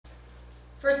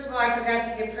First of all, I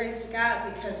forgot to give praise to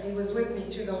God because he was with me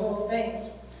through the whole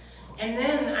thing. And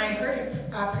then I heard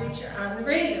a preacher on the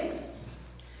radio.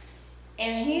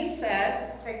 And he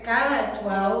said that God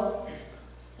dwells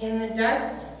in the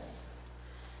darkness.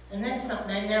 And that's something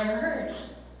I never heard.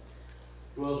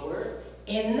 Dwells where?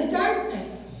 In the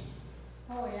darkness.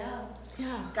 Oh, yeah.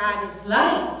 Yeah. God is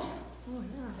light, Oh,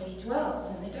 yeah. but he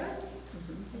dwells in the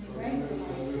darkness. He brings it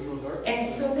on.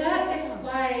 And so that is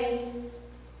why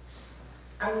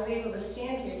I was able to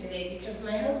stand here today, because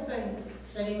my husband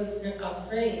said he was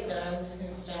afraid that I was going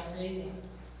to stop breathing.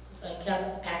 Because I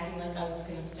kept acting like I was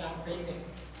going to stop breathing.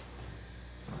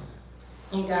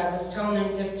 And God was telling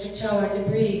him just to tell her to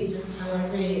breathe, just tell her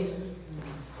to breathe.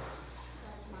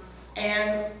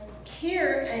 And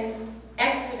here in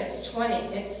Exodus 20,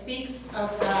 it speaks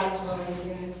of God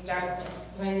dwelling in this darkness.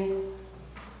 When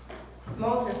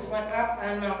Moses went up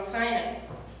on Mount Sinai,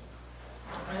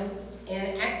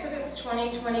 in Exodus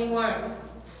 20:21,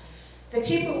 the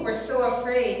people were so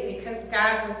afraid because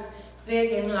God was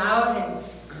big and loud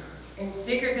and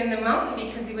bigger than the mountain,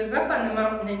 because he was up on the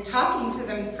mountain and talking to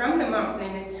them from the mountain,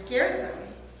 and it scared them.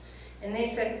 And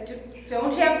they said,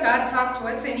 don't have God talk to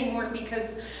us anymore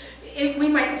because we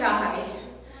might die.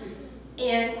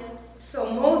 And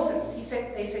so Moses,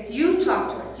 they said, you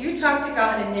talk to us, you talk to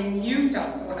God, and then you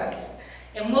talk to us.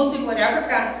 And we'll do whatever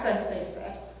God says, they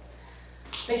said.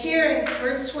 But here in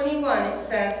verse 21, it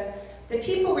says, the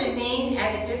people remained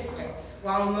at a distance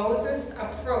while Moses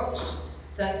approached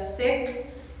the thick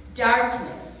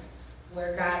darkness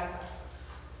where God was.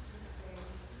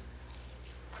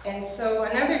 And so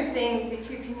another thing that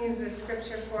you can use this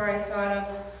scripture for, I thought of,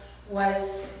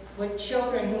 was with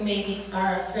children who maybe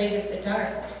are afraid of the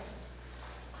dark.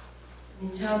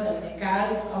 And tell them that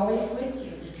God is always with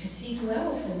you because he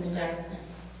dwells in the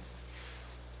darkness.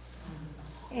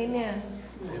 Amen.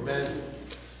 Amen.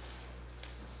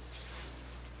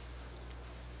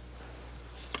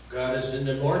 God is in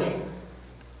the morning.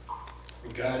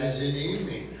 God is in the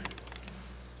evening.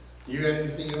 You got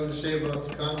anything you want to say about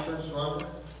the conference, Slobber?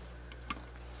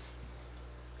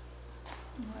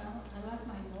 Well, I left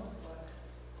my notebook.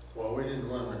 Well, we didn't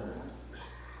want to.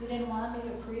 You didn't want me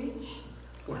to preach?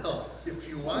 Well, if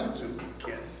you want to, you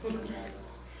can.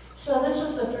 So this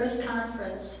was the first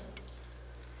conference.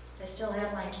 I still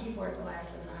have my keyboard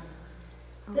glasses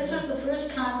on. This was the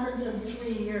first conference in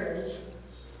 3 years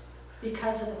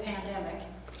because of the pandemic.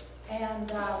 And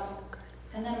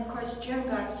then of course Jim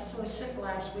got so sick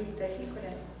last week that he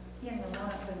and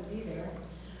Ramona couldn't be there.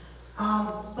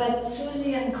 But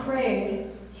Susie and Craig,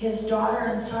 his daughter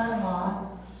and son-in-law,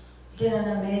 did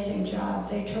an amazing job.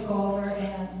 They took over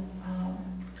and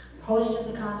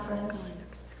hosted the conference.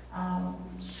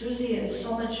 Susie is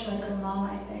so much like her mom,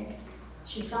 I think.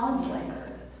 She sounds like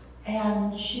her.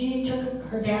 And she took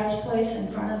her dad's place in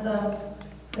front of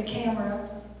the camera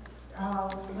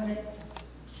when it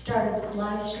started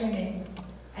live streaming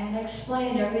and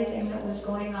explained everything that was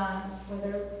going on with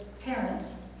her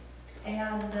parents.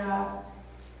 And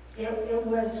it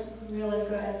was really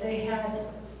good. They had,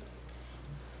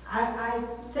 I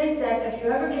think that if you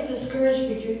ever get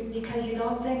discouraged because you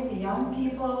don't think the young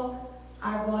people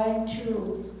are going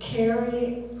to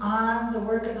carry on the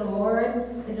work of the Lord,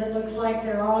 because it looks like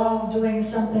they're all doing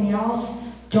something else,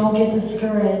 don't get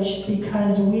discouraged,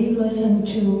 because we listened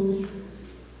to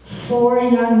 4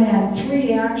 young men,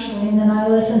 3 actually, and then I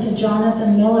listened to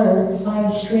Jonathan Miller live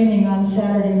streaming on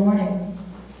Saturday morning.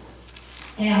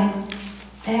 And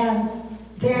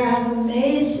they have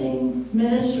amazing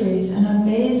ministries and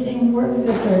amazing work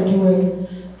that they're doing.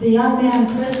 The young man,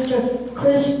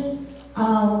 Chris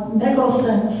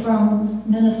Mickelson from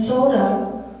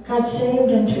Minnesota, got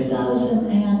saved in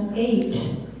 2008.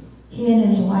 He and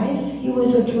his wife, he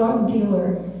was a drug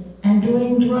dealer and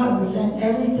doing drugs and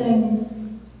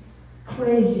everything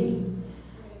crazy.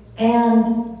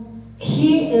 And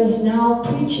he is now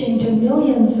preaching to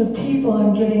millions of people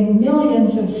and getting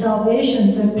millions of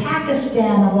salvations in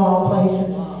Pakistan, of all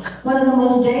places. One of the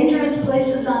most dangerous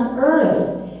places on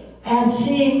earth, and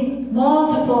seeing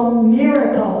multiple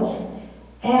miracles.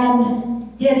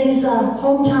 And yet he's a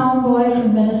hometown boy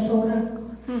from Minnesota.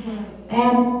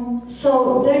 And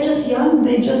so they're just young,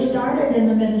 they just started in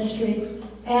the ministry.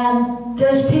 And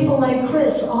there's people like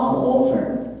Chris all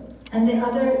over. And the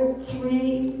other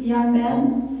 3 young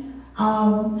men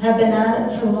have been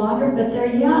at it for longer, but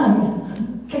they're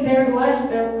young. Compared to us,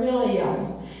 they're really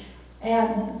young.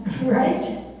 And,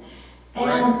 right?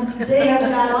 And they have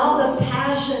got all the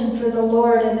passion for the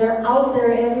Lord, and they're out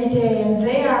there every day, and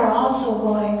they are also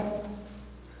going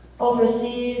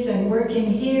overseas and working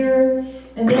here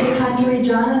in this country.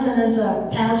 Jonathan is a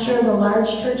pastor of a large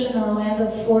church in Orlando,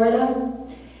 Florida,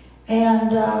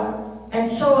 And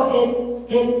so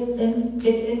it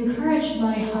encouraged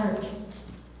my heart.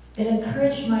 It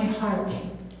encouraged my heart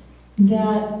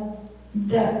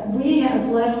that we have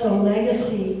left a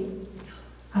legacy.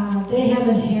 They have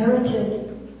inherited,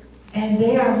 and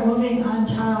they are moving on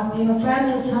top. You know,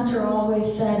 Francis Hunter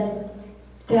always said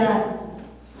that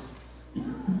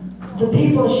the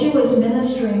people she was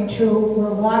ministering to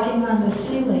were walking on the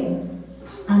ceiling,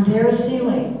 on their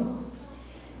ceiling.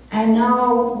 And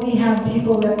now we have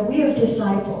people that we have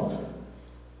discipled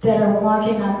that are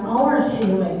walking on our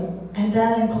ceiling, and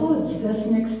that includes this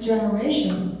next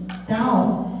generation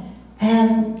down.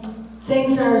 And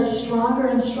things are stronger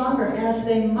and stronger, as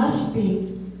they must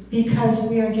be, because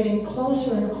we are getting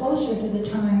closer and closer to the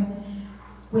time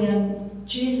when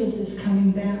Jesus is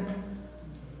coming back.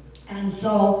 And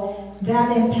so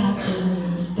that impacted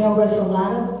me. There was a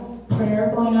lot of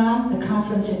prayer going on. The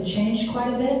conference had changed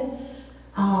quite a bit.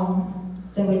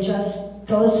 There were just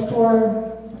those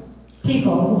 4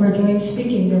 people who were doing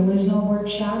speaking. There was no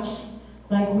workshops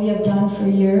like we have done for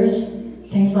years,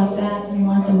 things like that. You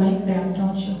want the mic back,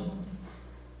 don't you?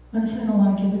 What if I don't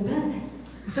want to give it back?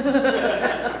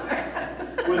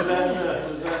 Was that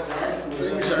Jonathan?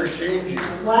 Things are changing.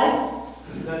 What?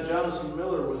 That Jonathan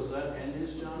Miller, was that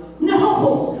Andy's Jonathan?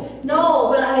 No,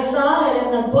 but I saw it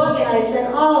in the book and I said,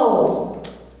 oh,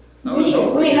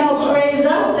 we helped raise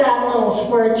up that little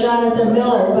squirt, Jonathan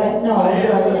Miller, but no,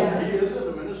 it wasn't. He is in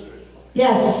the ministry.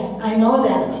 Yes, I know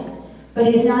that, but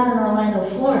he's not in Orlando,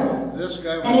 Florida. This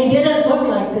guy was, And he didn't look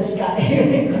like this guy.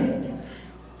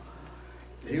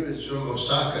 he was from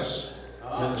Osaka,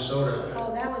 Minnesota.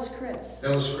 Oh, that was Chris.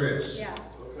 That was Chris. Yeah.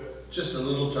 Okay. Just a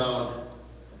little town,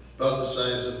 about the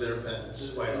size of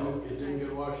Independence, White Oak. It didn't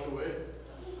get washed away?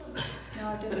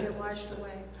 No, it didn't get washed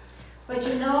away. But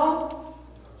you know,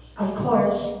 of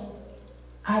course,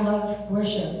 I love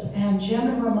worship. And Jim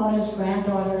and Ramona's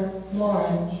granddaughter,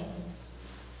 Lauren,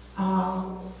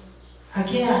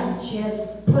 again, she has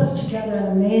put together an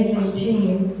amazing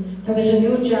team. There was a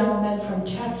new gentleman from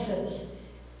Texas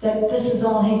that this is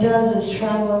all he does is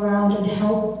travel around and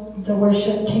help the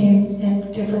worship team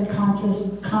in different conferences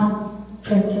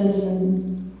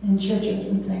and churches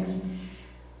and things.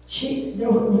 The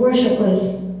worship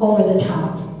was over the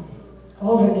top,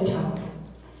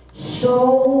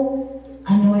 so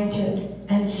anointed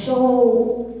and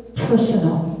so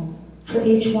personal for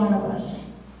each one of us.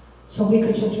 So we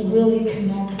could just really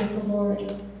connect with the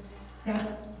Lord. Yeah.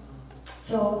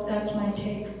 So that's my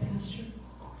take, Pastor.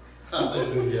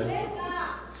 Hallelujah.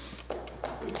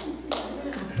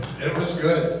 It was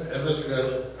good. It was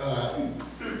good.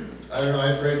 I don't know,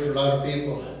 I prayed for a lot of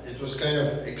people. It was kind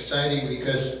of exciting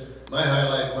because my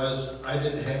highlight was I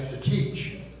didn't have to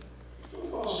teach.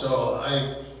 So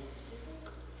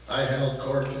I held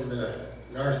court in the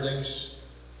narthex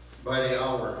by the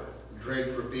hour, prayed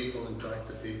for people and talked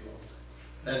to people.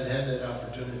 Hadn't had that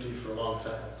opportunity for a long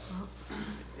time.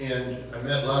 And I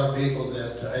met a lot of people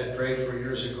that I had prayed for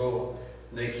years ago,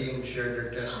 and they came and shared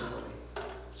their testimony.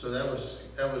 So that was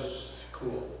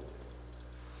cool.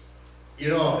 You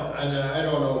know, and I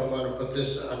don't know if I want to put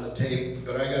this on the tape,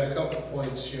 but I got a couple of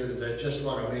points here that I just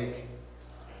want to make.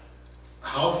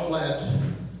 How flat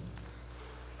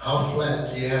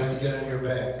do you have to get on your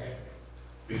back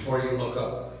before you look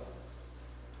up?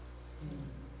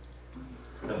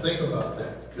 Now think about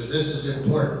that, because this is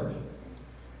important.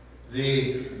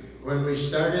 When we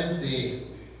started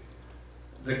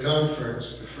the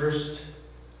conference, the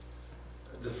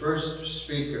first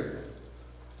speaker,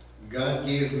 God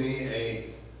gave me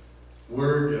a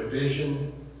word, a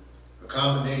vision, a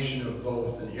combination of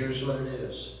both, and here's what it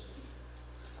is.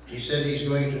 He said he's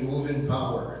going to move in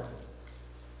power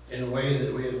in a way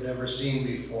that we have never seen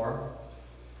before.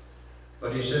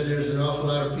 But he said there's an awful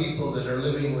lot of people that are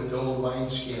living with old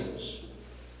wineskins.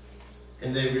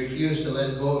 And they refuse to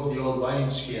let go of the old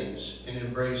wineskins and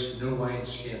embrace new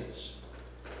wineskins.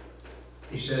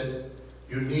 He said,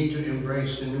 you need to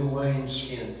embrace the new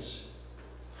wineskins.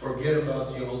 Forget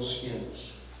about the old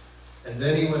skins. And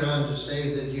then he went on to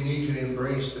say that you need to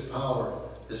embrace the power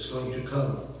that's going to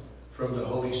come from the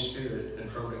Holy Spirit and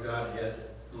from the Godhead,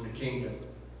 from the kingdom.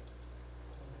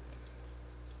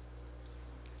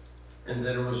 And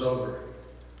then it was over.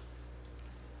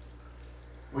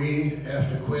 We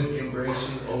have to quit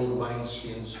embracing old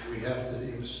wineskins. We have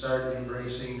to start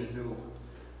embracing the new.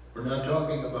 We're not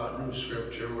talking about new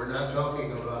scripture. We're not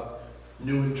talking about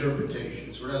new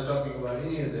interpretations. We're not talking about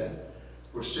any of that.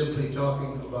 We're simply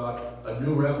talking about a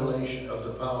new revelation of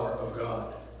the power of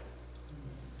God.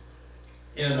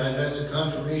 And that's a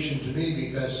confirmation to me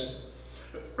because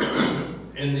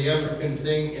in the African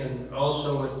thing and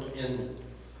also in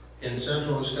in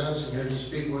central Wisconsin here, these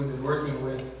people we've been working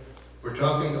with, we're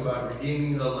talking about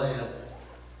redeeming the land.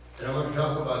 And I'm going to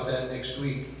talk about that next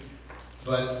week.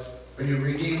 But when you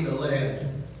redeem the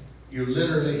land, you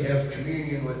literally have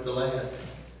communion with the land.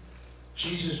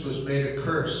 Jesus was made a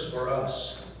curse for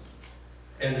us.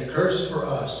 And the curse for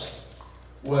us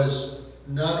was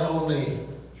not only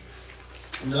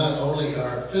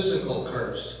our physical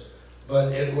curse,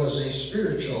 but it was a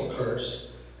spiritual curse.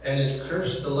 And it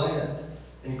cursed the land.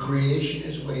 And creation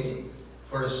is waiting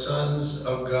for the sons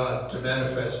of God to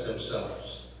manifest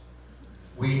themselves.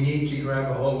 We need to grab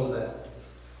a hold of that.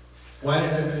 Why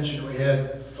did I mention we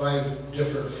had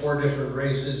 4 different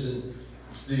races in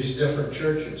these different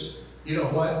churches? You know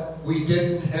what? We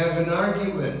didn't have an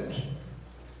argument.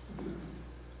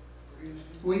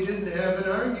 We didn't have an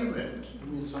argument.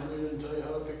 You mean somebody didn't tell you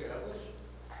how to pick apples?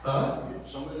 Huh?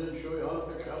 Somebody didn't show you how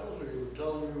to pick apples, or you were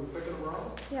telling them you were picking them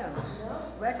wrong? Yeah,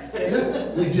 Rex did.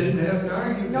 Yeah, we didn't have an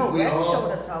argument. No, we Rex all,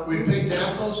 showed us how. We picked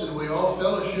apples and we all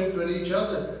fellowshiped with each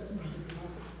other.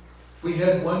 We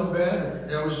had one banner,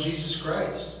 that was Jesus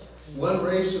Christ. One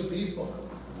race of people.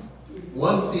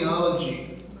 One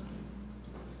theology.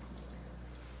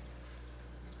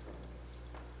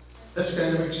 That's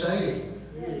kind of exciting.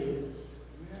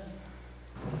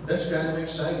 That's kind of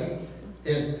exciting.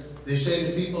 And they say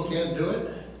that people can't do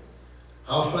it.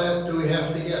 How flat do we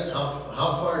have to get? How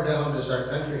far down does our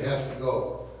country have to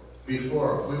go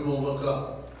before we will look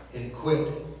up and quit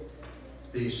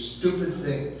these stupid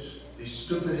things, these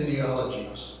stupid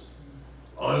ideologies?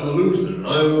 I'm a Lutheran,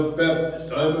 I'm a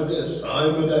Baptist, I'm a this,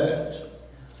 I'm a that.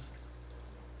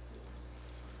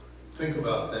 Think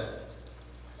about that.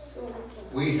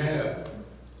 We have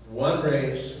one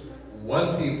race,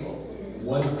 one people,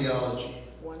 one theology.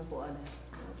 One blood.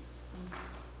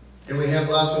 And we have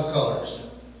lots of colors.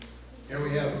 Here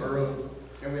we have maroon.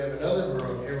 Here we have another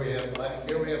maroon. Here we have black.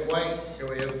 Here we have white. Here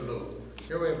we have blue.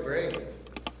 Here we have gray.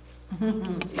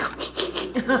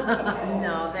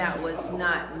 No, that was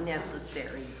not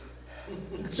necessary.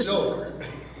 Silver.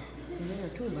 There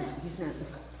too, but he's not.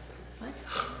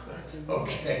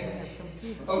 Okay.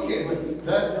 Okay, but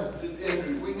that,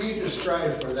 and we need to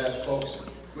strive for that, folks.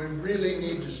 We really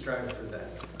need to strive for that.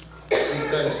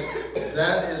 Because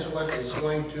that is what is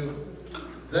going to,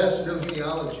 that's new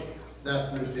theology.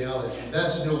 Not new theology,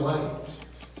 that's new wine.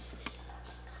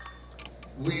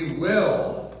 We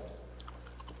will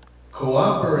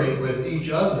cooperate with each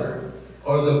other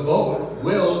or the boat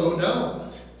will go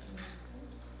down.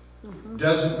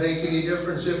 Doesn't make any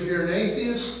difference if you're an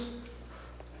atheist,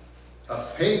 a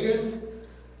pagan,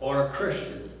 or a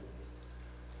Christian.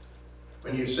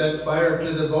 When you set fire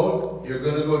to the boat, you're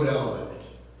going to go down with it.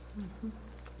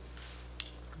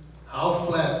 How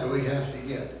flat do we have to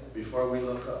get before we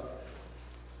look up?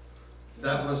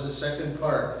 That was the second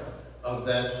part of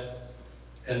that,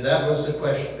 and that was the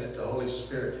question that the Holy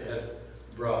Spirit had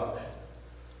brought.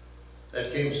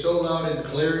 That came so loud and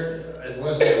clear, it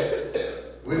wasn't,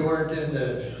 we weren't in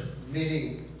the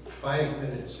meeting 5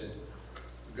 minutes, and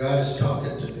God is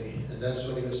talking to me, and that's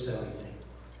what he was telling me.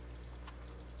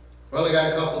 Well, I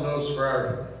got a couple notes for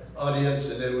our audience,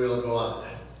 and then we'll go on.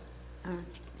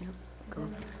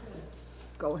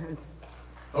 Go ahead.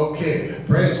 Okay,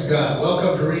 praise God.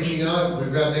 Welcome to Reaching Out.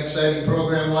 We've got an exciting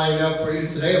program lined up for you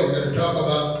today. We're going to talk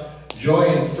about joy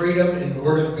and freedom in the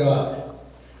Word of God.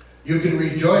 You can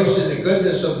rejoice in the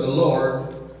goodness of the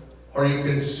Lord, or you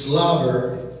can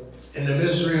slobber in the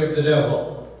misery of the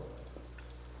devil.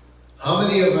 How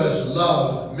many of us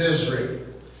love misery?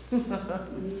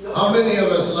 How many of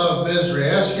us love misery?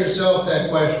 Ask yourself that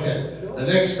question. The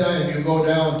next time you go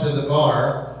down to the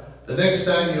bar, the next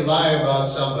time you lie about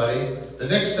somebody, the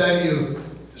next time you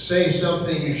say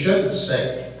something you shouldn't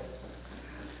say.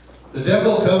 The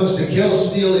devil comes to kill,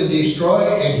 steal, and destroy,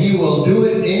 and he will do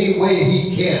it any way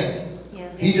he can.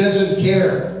 Yes. He doesn't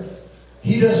care.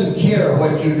 He doesn't care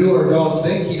what you do or don't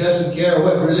think. He doesn't care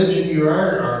what religion you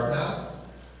are or not.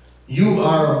 You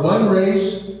are one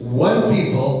race, one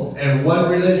people, and one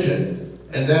religion.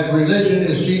 And that religion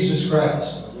is Jesus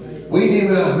Christ. We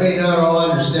may not all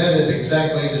understand it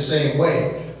exactly the same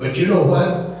way, but you know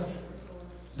what?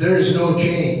 There is no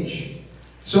change.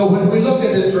 So when we look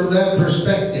at it from that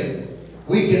perspective,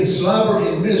 we can slobber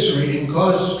in misery and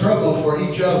cause trouble for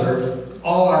each other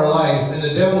all our life, and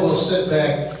the devil will sit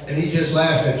back and he just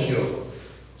laugh at you.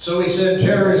 So we send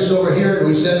terrorists over here, and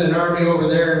we send an army over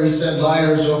there, and we send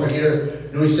liars over here,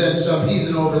 and we send some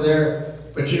heathen over there.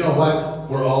 But you know what?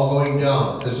 We're all going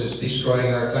down because it's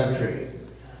destroying our country.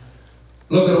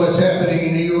 Look at what's happening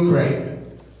in the Ukraine.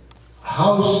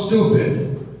 How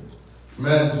stupid.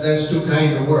 Man, that's too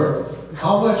kind a word.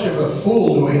 How much of a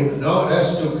fool do we... No,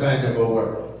 that's too kind of a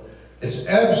word. It's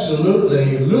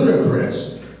absolutely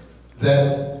ludicrous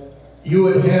that you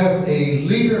would have a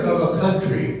leader of a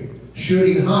country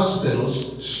shooting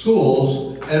hospitals,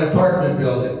 schools, and apartment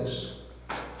buildings.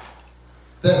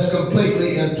 That's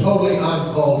completely and totally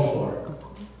uncalled for.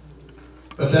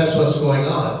 But that's what's going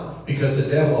on, because the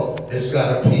devil has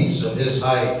got a piece of his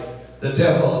hide. The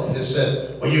devil has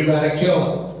says, well, you got to kill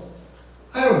him.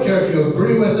 I don't care if you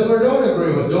agree with him or don't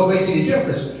agree with him. Don't make any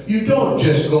difference. You don't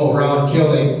just go around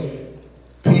killing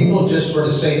people just for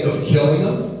the sake of killing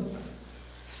them.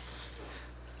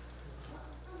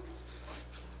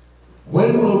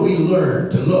 When will we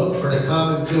learn to look for the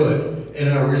common good in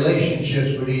our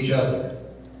relationships with each other?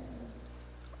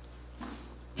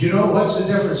 Do you know what's the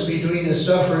difference between the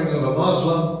suffering of a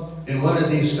Muslim in one of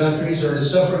these countries or the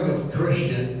suffering of a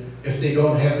Christian if they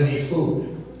don't have any food?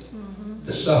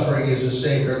 The suffering is the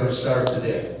same. They're going to starve to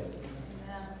death.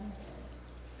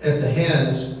 At the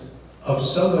hands of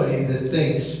somebody that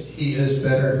thinks he is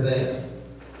better than.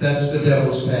 That's the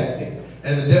devil's tactic.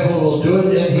 And the devil will do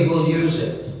it and he will use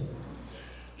it.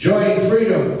 Joy and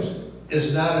freedom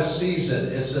is not a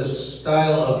season. It's a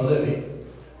style of living.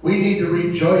 We need to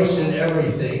rejoice in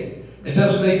everything. It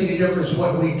doesn't make any difference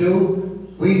what we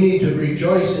do. We need to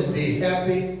rejoice and be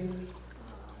happy.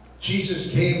 Jesus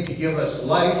came to give us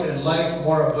life and life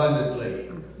more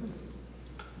abundantly.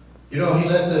 You know, he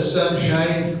let the sun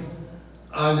shine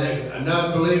on a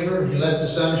non-believer. He let the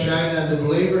sun shine on the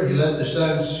believer. He let the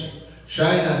sun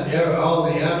shine on all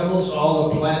the animals, all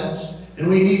the plants. And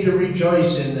we need to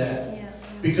rejoice in that.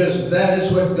 Because that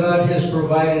is what God has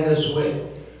provided us with.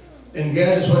 And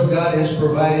that is what God has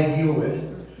provided you with.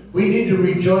 We need to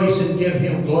rejoice and give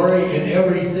him glory in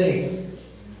everything.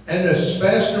 And the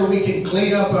faster we can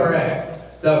clean up our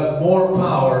act, the more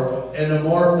power and the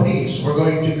more peace we're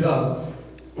going to come.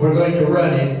 We're going to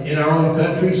run in our own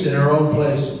countries, in our own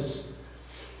places.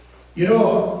 You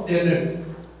know, in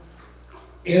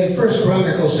 1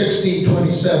 Chronicles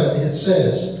 16:27, it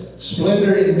says,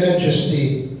 splendor and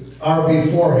majesty are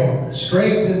before him.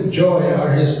 Strength and joy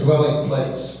are his dwelling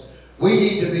place. We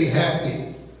need to be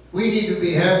happy. We need to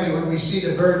be happy when we see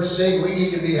the birds sing. We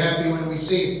need to be happy when we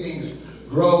see things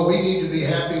grow. We need to be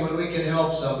happy when we can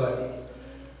help somebody.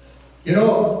 You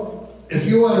know, if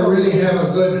you want to really have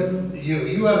a good,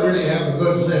 you want to really have a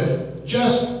good live,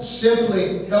 just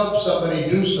simply help somebody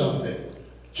do something.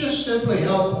 Just simply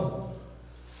help them.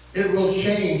 It will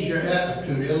change your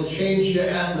attitude. It'll change the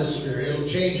atmosphere. It'll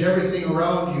change everything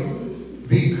around you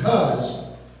because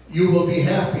you will be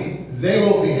happy. They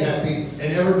will be happy, and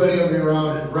everybody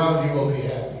around you will be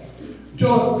happy.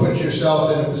 Don't put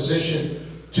yourself in a position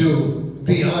to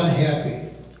be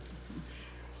unhappy.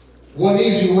 One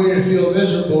easy way to feel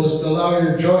miserable is to allow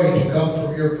your joy to come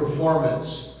from your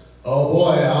performance. Oh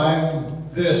boy, I'm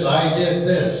this, I did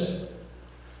this.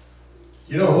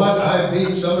 You know what? I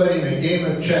beat somebody in a game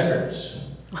of checkers.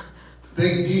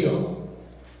 Big deal.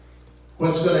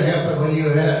 What's going to happen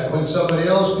when somebody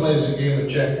else plays a game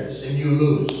of checkers and you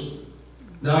lose?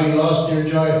 Now you lost your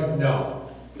joy? No.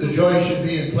 The joy should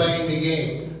be in playing the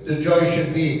game. The joy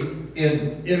should be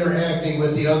in interacting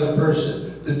with the other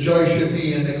person. The joy should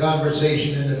be in the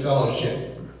conversation and the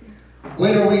fellowship.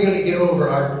 When are we going to get over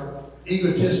our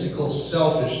egotistical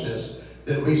selfishness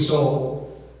that we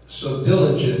so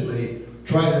diligently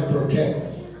try to protect?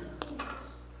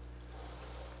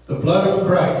 The blood of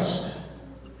Christ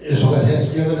is what has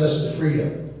given us the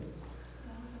freedom.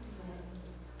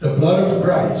 The blood of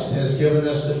Christ has given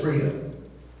us the freedom.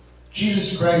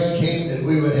 Jesus Christ came that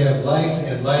we would have life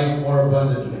and life more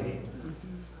abundantly.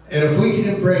 And if we can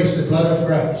embrace the blood of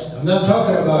Christ, I'm not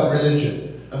talking about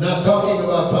religion. I'm not talking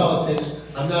about politics.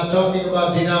 I'm not talking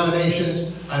about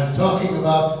denominations. I'm talking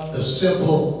about the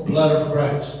simple blood of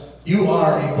Christ. You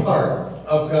are a part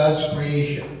of God's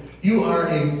creation. You are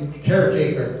a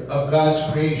caretaker of God's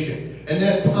creation. And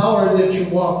that power that you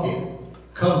walk in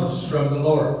comes from the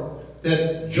Lord.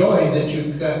 That joy that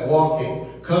you walk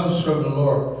in comes from the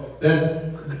Lord.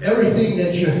 That everything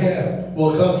that you have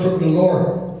will come from the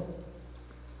Lord.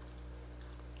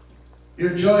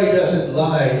 Your joy doesn't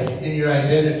lie in your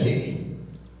identity.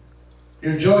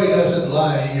 Your joy doesn't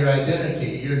lie in your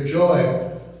identity. Your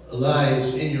joy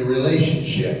lies in your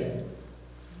relationship.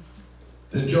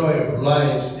 The joy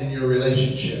lies in your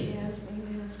relationship. Yes,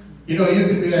 amen. You know, you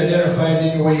can be identified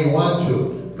any way you want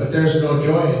to, but there's no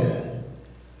joy in that.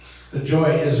 The joy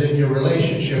is in your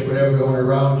relationship with everyone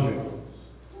around you.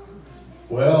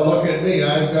 Well, look at me.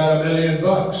 I've got $1 million.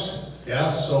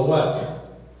 Yeah, so what?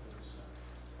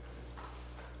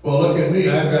 Well, look at me.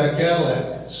 I've got a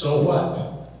Cadillac. So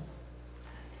what?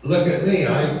 Look at me.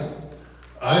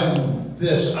 I'm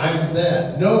this. I'm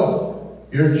that. No.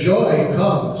 Your joy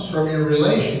comes from your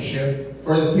relationship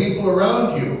for the people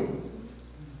around you.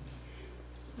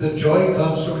 The joy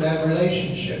comes from that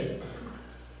relationship.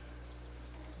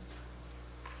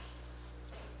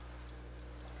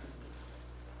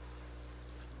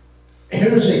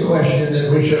 Here's a question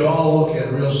that we should all look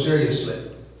at real seriously.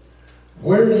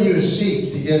 Where do you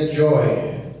seek to get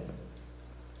joy?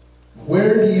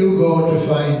 Where do you go to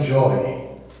find joy?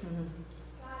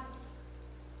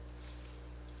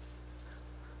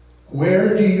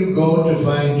 Where do you go to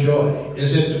find joy?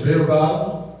 Is it the beer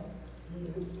bottle?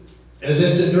 Is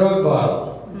it the drug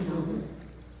bottle?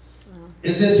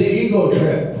 Is it the ego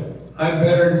trip? I'm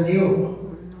better than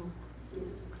you.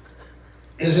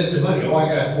 Is it the money? Oh,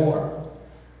 I got more.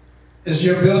 Is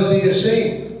your ability to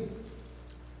sing?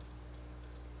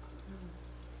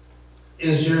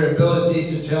 Is your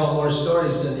ability to tell more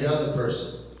stories than the other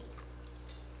person?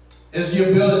 Is the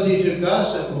ability to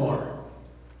gossip more?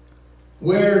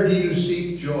 Where do you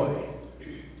seek joy?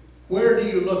 Where do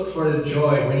you look for the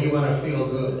joy when you want to feel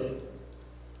good?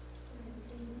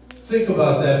 Think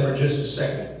about that for just a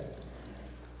second.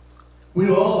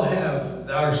 We all have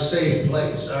our safe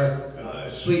place, our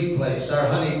sweet place, our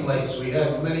honey place. We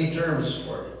have many terms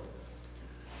for it.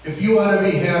 If you want to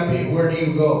be happy, where do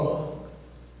you go?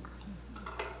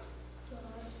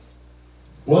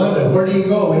 Wanda, where do you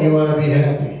go when you want to be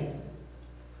happy?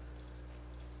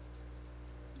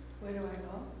 Where do I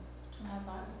go? To my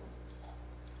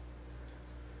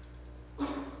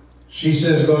Bible. She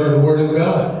says go to the Word of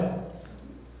God.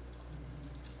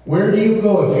 Where do you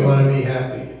go if you want to be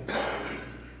happy?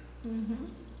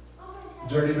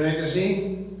 Dirty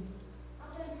magazine?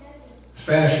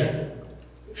 Fashion?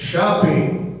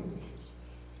 Shopping?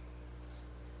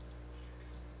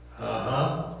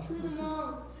 Uh-huh. To the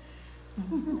mall.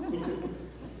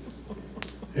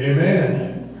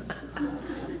 Amen.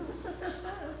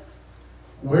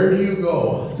 Where do you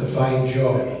go to find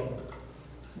joy?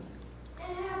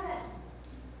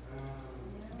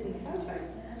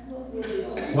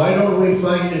 Why don't we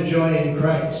find the joy in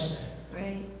Christ?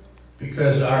 Right.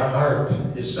 Because our heart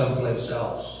is someplace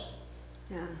else.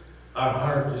 Yeah. Our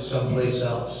heart is someplace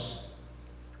else.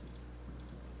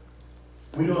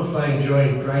 We don't find joy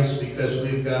in Christ because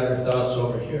we've got our thoughts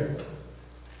over here.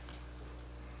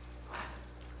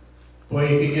 Boy,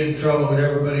 you could get in trouble with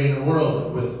everybody in the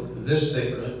world with this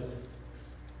statement.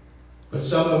 But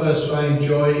some of us find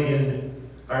joy in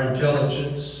our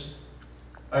intelligence,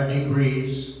 our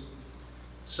degrees.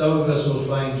 Some of us will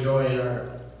find joy in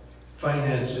our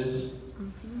finances.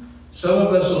 Some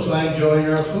of us will find joy in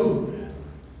our food.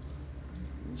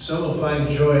 Some will find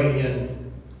joy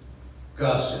in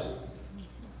gossip.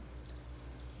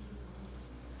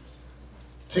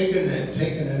 Take an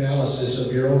analysis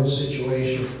of your own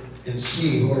situation and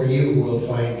see where you will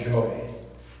find joy.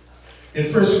 In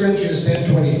 1 Corinthians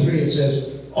 10:23 it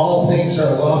says, all things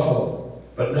are lawful,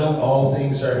 but not all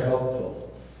things are helpful.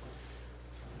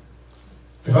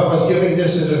 If I was giving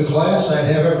this as a class, I'd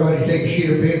have everybody take a sheet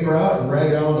of paper out and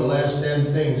write down the last 10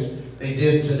 things they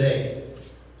did today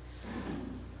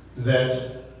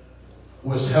that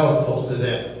was helpful to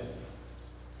them.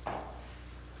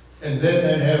 And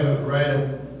then I'd have them write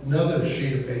another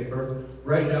sheet of paper,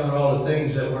 write down all the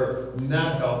things that were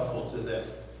not helpful to them.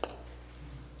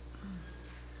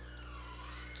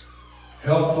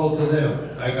 Helpful to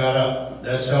them. I got up.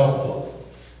 That's helpful.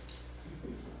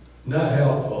 Not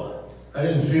helpful. I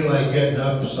didn't feel like getting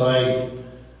up, so I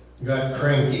got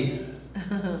cranky.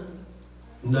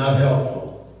 Not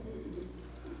helpful.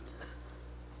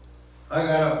 I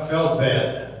got up, felt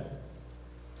bad.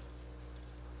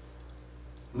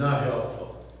 Not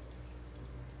helpful.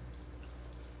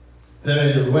 Then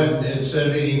I went, instead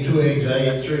of eating 2 eggs, I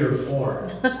ate 3 or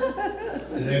 4.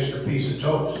 An extra piece of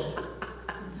toast.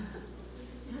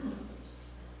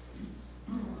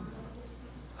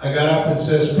 I got up and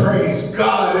says, praise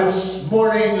God, it's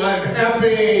morning, I'm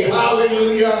happy,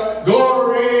 hallelujah,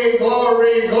 glory,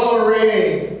 glory,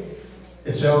 glory.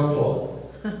 It's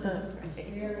helpful.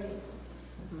 Very.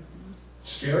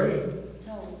 Scary?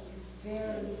 No, it's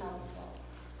very helpful.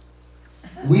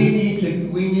 We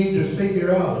need to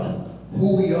figure out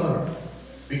who we are,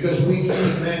 because we need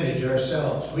to manage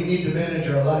ourselves. We need to manage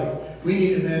our life. We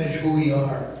need to manage who we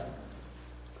are.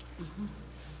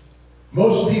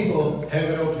 Most people have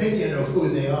an opinion of who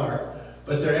they are,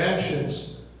 but their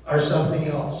actions are something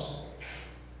else.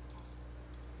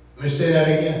 Let me say that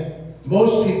again.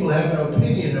 Most people have an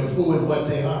opinion of who and what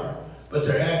they are, but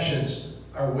their actions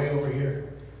are way over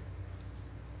here.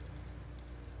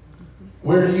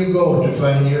 Where do you go to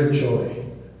find your joy?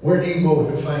 Where do you go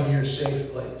to find your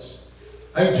safe place?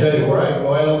 I can tell you where I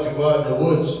go. I love to go out in the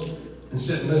woods and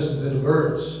sit and listen to the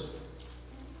birds.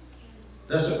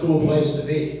 That's a cool place to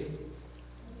be.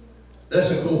 That's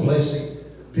a cool place to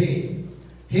be.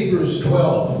 Hebrews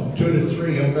 12,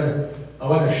 2-3. I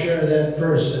want to share that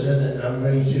verse, and then I'm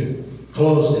going to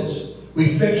close this.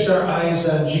 We fix our eyes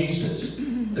on Jesus,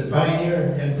 the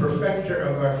pioneer and perfecter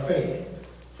of our faith.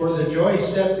 For the joy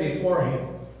set before him,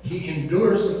 he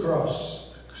endures the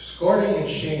cross, scorning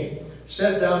its shame,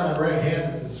 set down on the right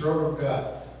hand of the throne of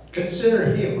God.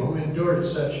 Consider him who endured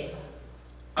such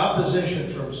opposition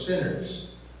from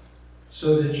sinners,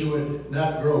 so that you would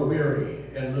not grow weary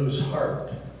and lose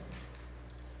heart.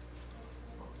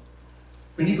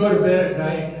 When you go to bed at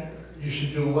night, you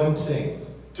should do one thing,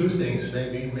 two things,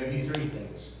 maybe three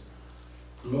things.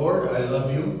 Lord, I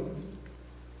love you.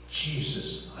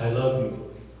 Jesus, I love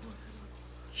you.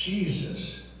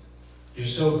 Jesus, you're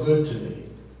so good to me.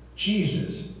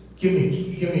 Jesus, give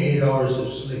me 8 hours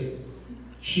of sleep.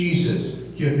 Jesus,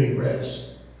 give me rest.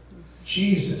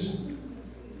 Jesus,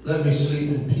 let me sleep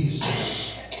in peace.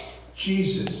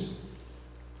 Jesus,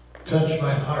 touch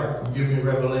my heart and give me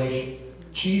revelation.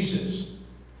 Jesus,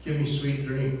 give me sweet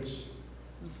dreams.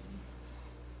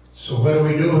 So what do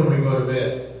we do when we go to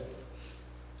bed?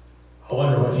 I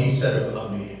wonder what he said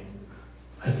about me.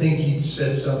 I think he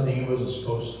said something he wasn't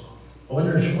supposed to. I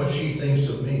wonder what she thinks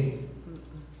of me.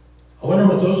 I wonder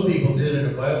what those people did in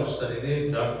a Bible study.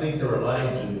 I think they were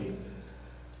lying to me.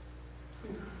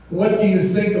 What do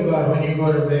you think about when you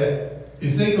go to bed?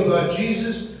 You think about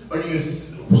Jesus, or do you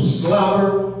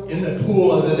slobber in the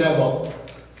pool of the devil?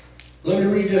 Let me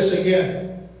read this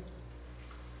again.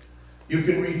 You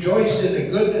can rejoice in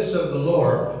the goodness of the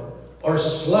Lord, or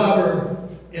slobber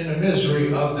in the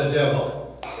misery of the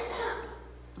devil.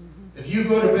 If you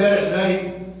go to bed at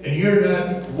night and you're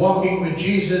not walking with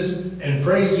Jesus and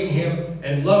praising him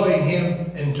and loving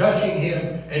him and touching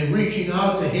him and reaching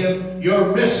out to him,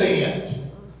 you're missing it.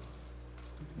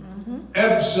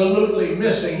 Absolutely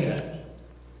missing it.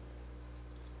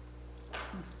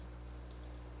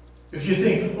 If you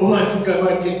think, oh, I think I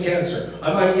might get cancer,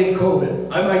 I might get COVID,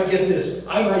 I might get this,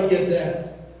 I might get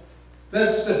that.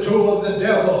 That's the tool of the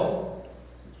devil.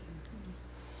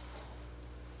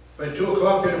 By 2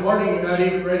 o'clock in the morning, you're not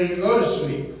even ready to go to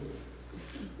sleep.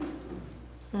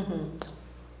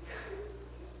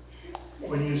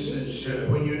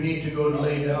 When you need to go to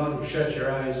lay down, you shut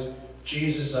your eyes.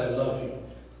 Jesus, I love you.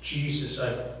 Jesus,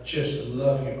 I just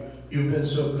love you. You've been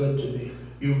so good to me.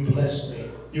 You've blessed me.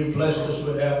 You've blessed us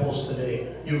with apples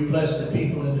today. You've blessed the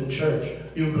people in the church.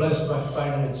 You've blessed my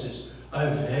finances.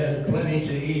 I've had plenty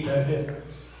to eat.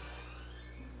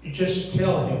 You just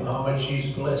tell him how much he's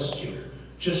blessed you.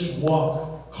 Just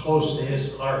walk close to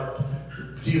his heart.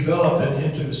 Develop an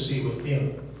intimacy with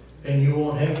him. And you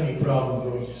won't have any problem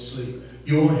going to sleep.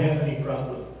 You won't have any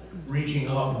problem reaching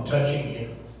out and touching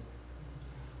him.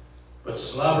 But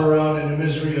slobber around in the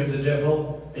misery of the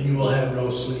devil, and you will have no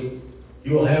sleep.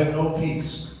 You will have no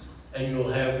peace, and you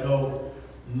will have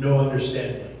no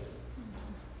understanding.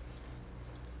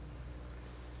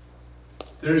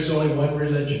 There is only one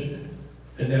religion,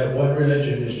 and that one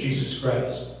religion is Jesus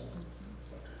Christ.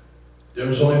 There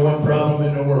is only one problem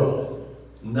in the world: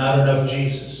 not enough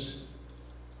Jesus.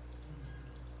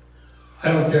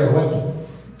 I don't care what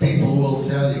people will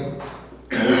tell you,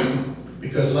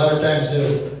 because a lot of times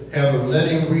they'll have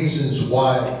many reasons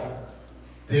why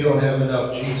they don't have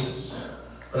enough Jesus.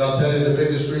 But I'll tell you the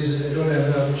biggest reason they don't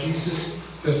have enough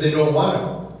Jesus, because they don't want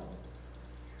him.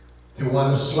 They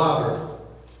want to slobber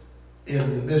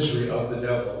in the misery of the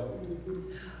devil.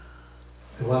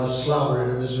 They want to slobber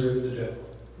in the misery of the devil.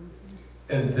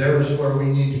 And there's where we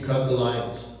need to cut the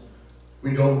lines.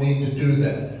 We don't need to do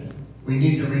that. We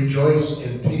need to rejoice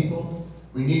in people.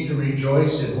 We need to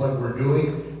rejoice in what we're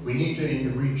doing. We need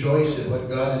to rejoice in what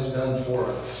God has done for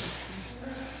us.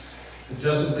 It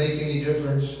doesn't make any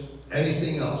difference.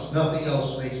 Anything else, nothing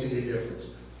else makes any difference.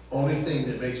 Only thing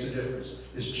that makes a difference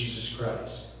is Jesus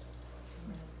Christ.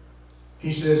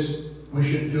 He says we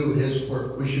should do his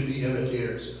work. We should be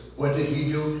imitators. What did he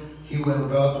do? He went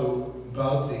about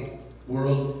the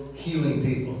world healing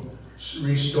people,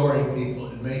 restoring people,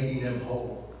 and making them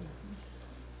whole.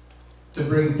 To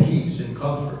bring peace and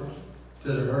comfort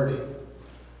to the hurting.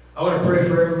 I want to pray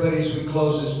for everybody as we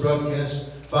close this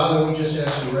broadcast. Father, we just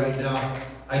ask you right now,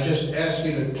 I just ask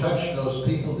you to touch those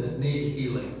people that need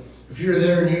healing. If you're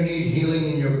there and you need healing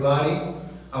in your body,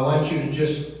 I want you to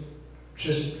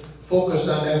just focus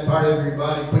on that part of your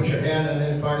body. Put your hand on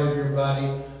that part of your body.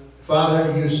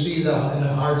 Father, you see in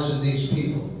the hearts of these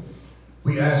people.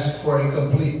 We ask for a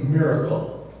complete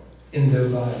miracle in their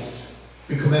body.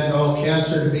 We command all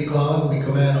cancer to be gone. We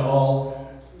command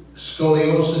all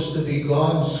scoliosis to be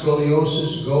gone.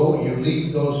 Scoliosis, go. You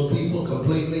leave those people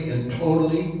completely and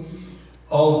totally.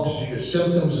 All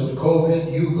symptoms of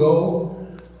COVID, you go.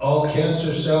 All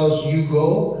cancer cells, you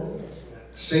go.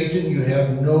 Satan, you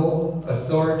have no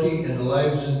authority in the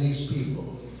lives of these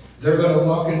people. They're going to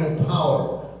walk in the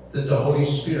power that the Holy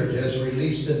Spirit has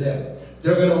released to them.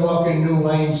 They're going to walk in new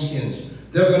wineskins.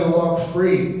 They're going to walk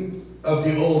free of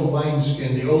the old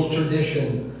wineskin, the old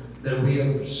tradition that we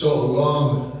have so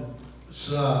long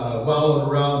wallowed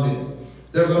around in.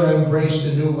 They're going to embrace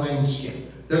the new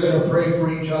wineskin. They're going to pray for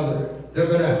each other. They're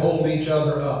going to hold each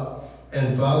other up.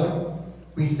 And Father,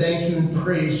 we thank you and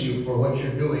praise you for what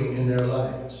you're doing in their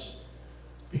lives.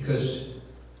 Because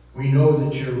we know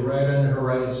that you're right on the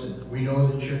horizon. We know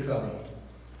that you're coming.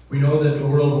 We know that the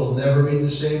world will never be the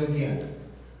same again.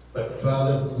 But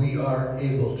Father, we are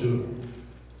able to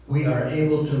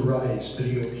rise to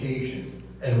the occasion,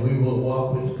 and we will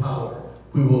walk with power.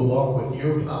 We will walk with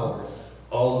your power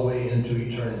all the way into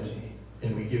eternity.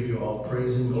 And we give you all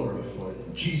praise and glory for it.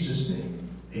 In Jesus' name,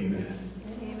 amen.